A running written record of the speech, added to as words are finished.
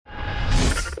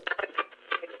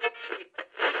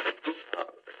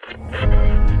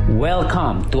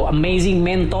Welcome to Amazing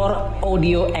Mentor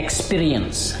Audio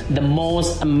Experience, the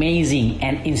most amazing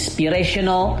and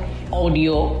inspirational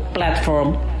audio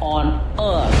platform on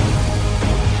earth.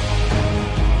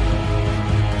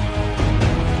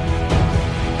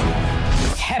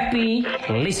 Happy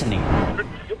listening.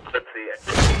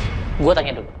 Gue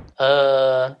tanya dulu,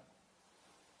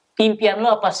 impian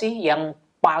lo apa sih yang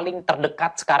paling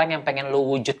terdekat sekarang yang pengen lo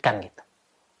wujudkan gitu?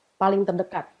 Paling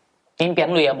terdekat.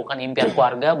 Impian lu ya, bukan impian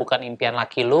keluarga, bukan impian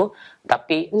laki lu,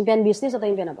 tapi Impian bisnis atau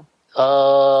impian apa?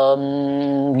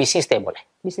 bisnis deh boleh.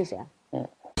 Bisnis ya.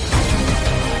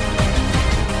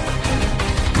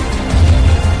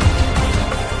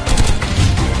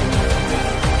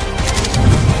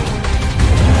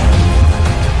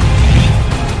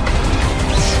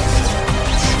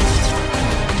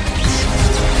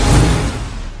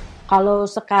 Kalau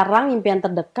sekarang impian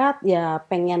terdekat ya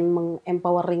pengen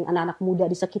meng-empowering anak-anak muda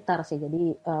di sekitar sih.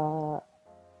 Jadi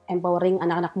empowering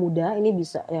anak-anak muda ini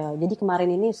bisa ya, jadi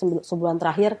kemarin ini sebulan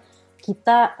terakhir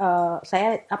kita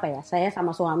saya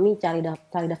sama suami cari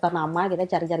daftar nama, kita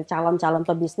cari calon-calon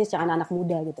pebisnis yang anak-anak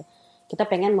muda gitu. Kita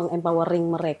pengen meng-empowering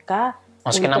mereka.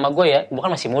 Masukin nama gue ya,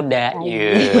 bukan masih muda.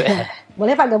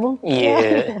 Boleh Pak gabung? Iya.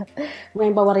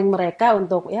 Meng-empowering mereka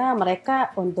untuk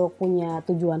punya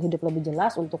tujuan hidup lebih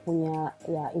jelas, untuk punya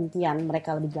ya impian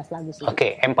mereka lebih jelas lagi sih.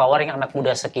 Oke, empowering anak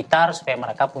muda sekitar supaya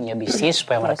mereka punya bisnis,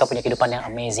 supaya mereka punya kehidupan yang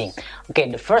amazing. Oke,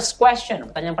 the first question,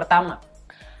 pertanyaan pertama.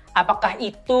 Apakah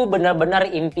itu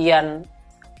benar-benar impian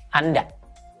Anda?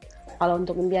 Kalau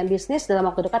untuk impian bisnis dalam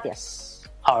waktu dekat, yes.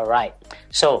 Alright.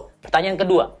 So, pertanyaan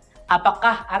kedua.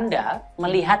 Apakah Anda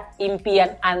melihat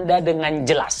impian Anda dengan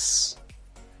jelas?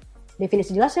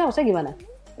 Definisi jelasnya maksudnya gimana?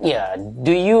 Ya,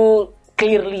 do you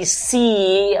clearly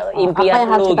see impian apa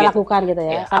yang harus lu kita gitu? lakukan gitu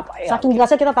ya? Ya, Saking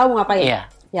jelasnya kita tahu ngapain. Iya.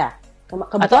 Ya.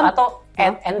 Kebetulan Atau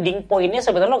ending point-nya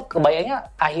sebenarnya lo kebayangnya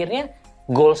akhirnya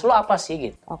goals lo apa sih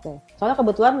gitu? Oke. Soalnya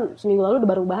kebetulan seminggu lalu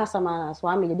baru bahas sama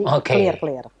suami, jadi clear.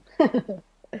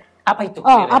 Apa itu?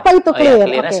 Apa itu clear?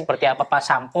 Clearnya seperti apa Pak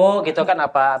sampo gitu kan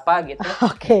apa gitu.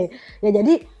 Oke. Ya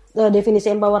jadi definisi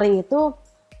empowering itu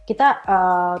kita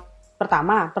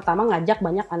pertama ngajak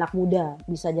banyak anak muda,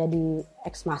 bisa jadi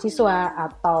ex mahasiswa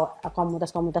atau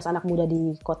komunitas-komunitas anak muda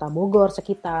di Kota Bogor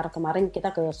sekitar. Kemarin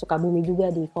kita ke Sukabumi juga,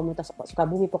 di komunitas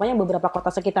Sukabumi. Pokoknya beberapa kota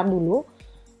sekitar dulu.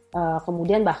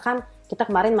 Kemudian bahkan kita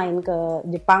kemarin main ke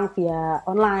Jepang via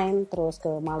online, terus ke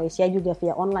Malaysia juga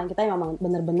via online. Kita memang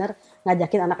benar-benar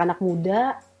ngajakin anak-anak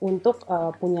muda untuk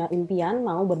punya impian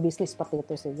mau berbisnis seperti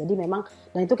itu sih. Jadi memang,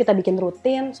 dan itu kita bikin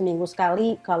rutin seminggu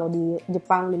sekali. Kalau di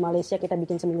Jepang, di Malaysia kita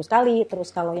bikin seminggu sekali.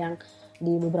 Terus kalau yang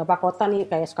di beberapa kota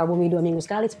nih kayak Sukabumi 2 minggu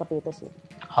sekali, seperti itu sih.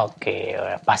 Oke,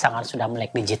 pasangan sudah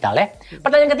melek digital ya.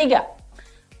 Pertanyaan ketiga,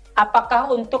 apakah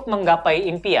untuk menggapai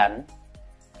impian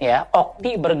ya,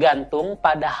 Okti bergantung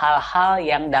pada hal-hal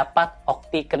yang dapat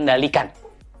Okti kendalikan?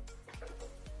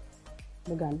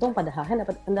 Bergantung pada hal yang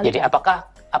dapat kendalikan. Jadi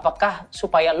apakah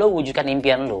supaya lo wujudkan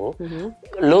impian lo,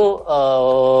 lo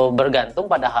bergantung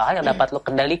pada hal-hal yang dapat lo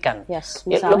kendalikan? Yes,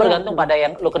 Lo bergantung pada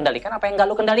yang lo kendalikan, apa yang nggak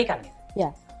lo kendalikan?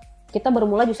 Ya, kita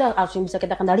bermula justru harus yang bisa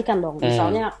kita kendalikan dong.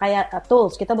 Misalnya kayak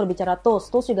tools, kita berbicara tools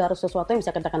juga harus sesuatu yang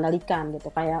bisa kita kendalikan gitu.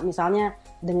 Kayak misalnya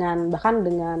bahkan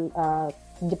dengan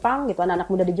Jepang gitu, anak-anak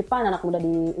muda di Jepang, anak muda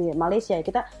di Malaysia,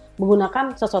 kita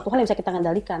menggunakan sesuatu hal yang bisa kita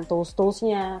kendalikan,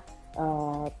 tools-nya,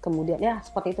 kemudian ya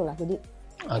seperti itulah. Jadi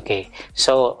Oke,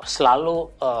 so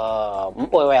selalu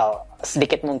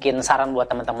sedikit mungkin saran buat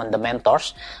teman-teman The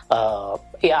Mentors,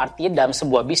 ya artinya dalam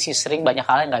sebuah bisnis sering banyak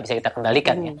hal yang nggak bisa kita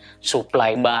kendalikan ya,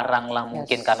 supply barang lah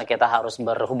mungkin karena kita harus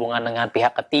berhubungan dengan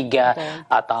pihak ketiga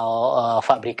atau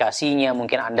fabrikasinya,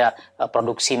 mungkin Anda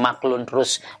produksi maklun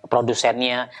terus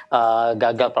produsennya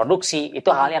gagal produksi,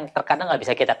 itu hal yang terkadang nggak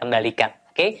bisa kita kendalikan,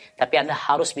 oke? Tapi Anda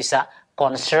harus bisa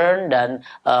concern dan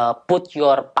put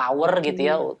your power gitu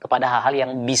ya kepada hal-hal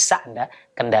yang bisa Anda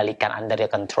kendalikan, under your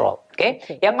control. Oke?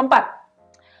 Yang keempat,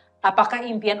 apakah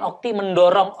impian Okti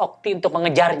mendorong Okti untuk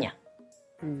mengejarnya?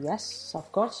 yes, of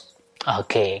course.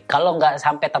 Oke, kalau nggak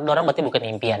sampai terdorong berarti bukan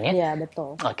impian ya? Iya,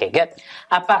 betul. Oke, good.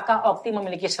 Apakah Okti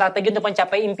memiliki strategi untuk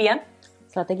mencapai impian?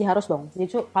 Strategi harus dong.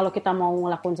 Jadi kalau kita mau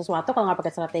ngelakuin sesuatu, kalau nggak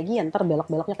pakai strategi, ntar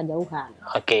belok-beloknya kejauhan.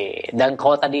 Oke, dan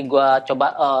kalau tadi gue coba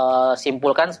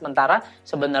simpulkan sementara,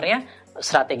 sebenarnya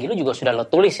strategi lu juga sudah lo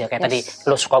tulis ya, kayak tadi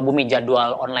lo Sukabumi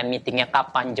jadwal online meetingnya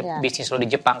kapan, bisnis lo di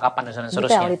Jepang kapan dan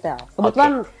seterusnya. Detail.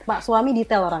 Kebetulan Pak suami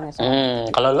detail orangnya.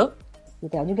 Kalau lo?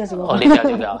 Detail juga sih. Oh, detail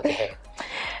juga, oke.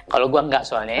 Kalau gue enggak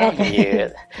soalnya.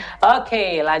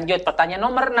 Oke, lanjut pertanyaan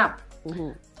nomor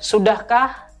 6.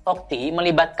 Sudahkah Okti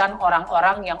melibatkan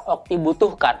orang-orang yang Okti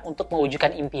butuhkan untuk mewujudkan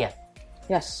impian?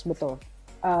 Yes, betul.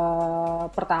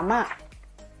 Pertama,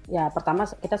 ya pertama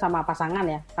kita sama pasangan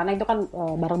ya, karena itu kan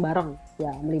bareng-bareng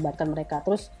ya melibatkan mereka.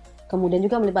 Terus kemudian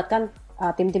juga melibatkan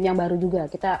tim-tim yang baru juga,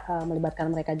 kita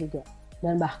melibatkan mereka juga.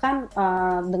 Dan bahkan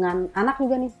dengan anak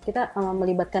juga nih, kita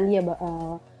melibatkan dia,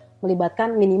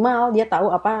 melibatkan minimal dia tahu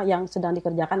apa yang sedang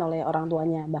dikerjakan oleh orang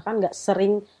tuanya. Bahkan nggak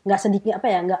sedikit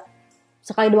nggak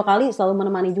sekali dua kali, selalu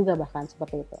menemani juga bahkan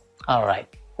seperti itu. Alright,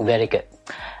 very good.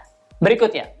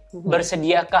 Berikutnya,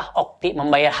 bersediakah Okti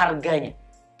membayar harganya?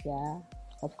 Ya,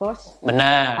 of course.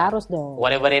 Benar. Harus dong.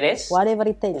 Whatever it is? Whatever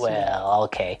it takes. Well,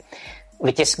 okay.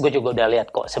 Which is gue juga udah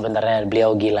lihat kok sebenarnya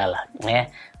beliau gila lah.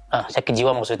 Ya. Sakit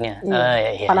jiwa maksudnya.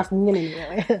 Iya. Panas dingin ini.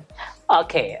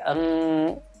 Oke.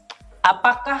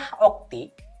 Apakah Okti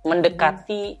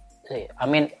mendekati,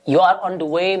 you are on the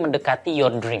way mendekati your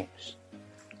dreams?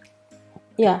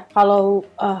 Ya, kalau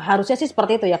harusnya sih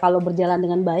seperti itu ya. Kalau berjalan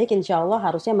dengan baik, insya Allah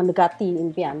harusnya mendekati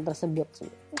impian tersebut.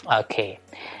 Oke.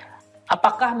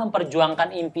 Apakah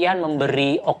memperjuangkan impian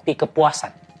memberi Okti kepuasan?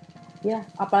 Ya,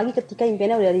 apalagi ketika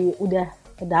impiannya udah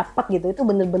dapat gitu, itu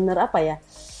bener-bener apa ya?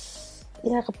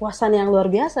 Ya kepuasan yang luar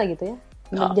biasa gitu ya.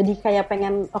 Jadi kayak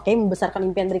pengen, membesarkan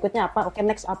impian berikutnya apa?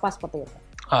 Next apa seperti itu.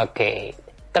 Oke.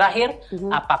 Terakhir,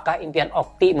 apakah impian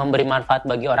Okti memberi manfaat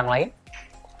bagi orang lain?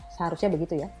 Seharusnya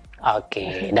begitu ya.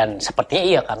 Oke, dan sepertinya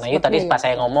iya karena itu tadi pas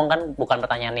saya ngomong kan bukan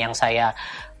pertanyaan yang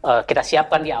kita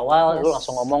siapkan di awal, lu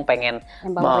langsung ngomong pengen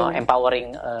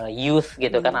empowering youth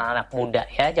gitu kan, anak-anak muda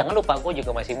ya. Jangan lupa gue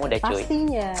juga masih muda cuy.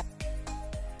 Pastinya.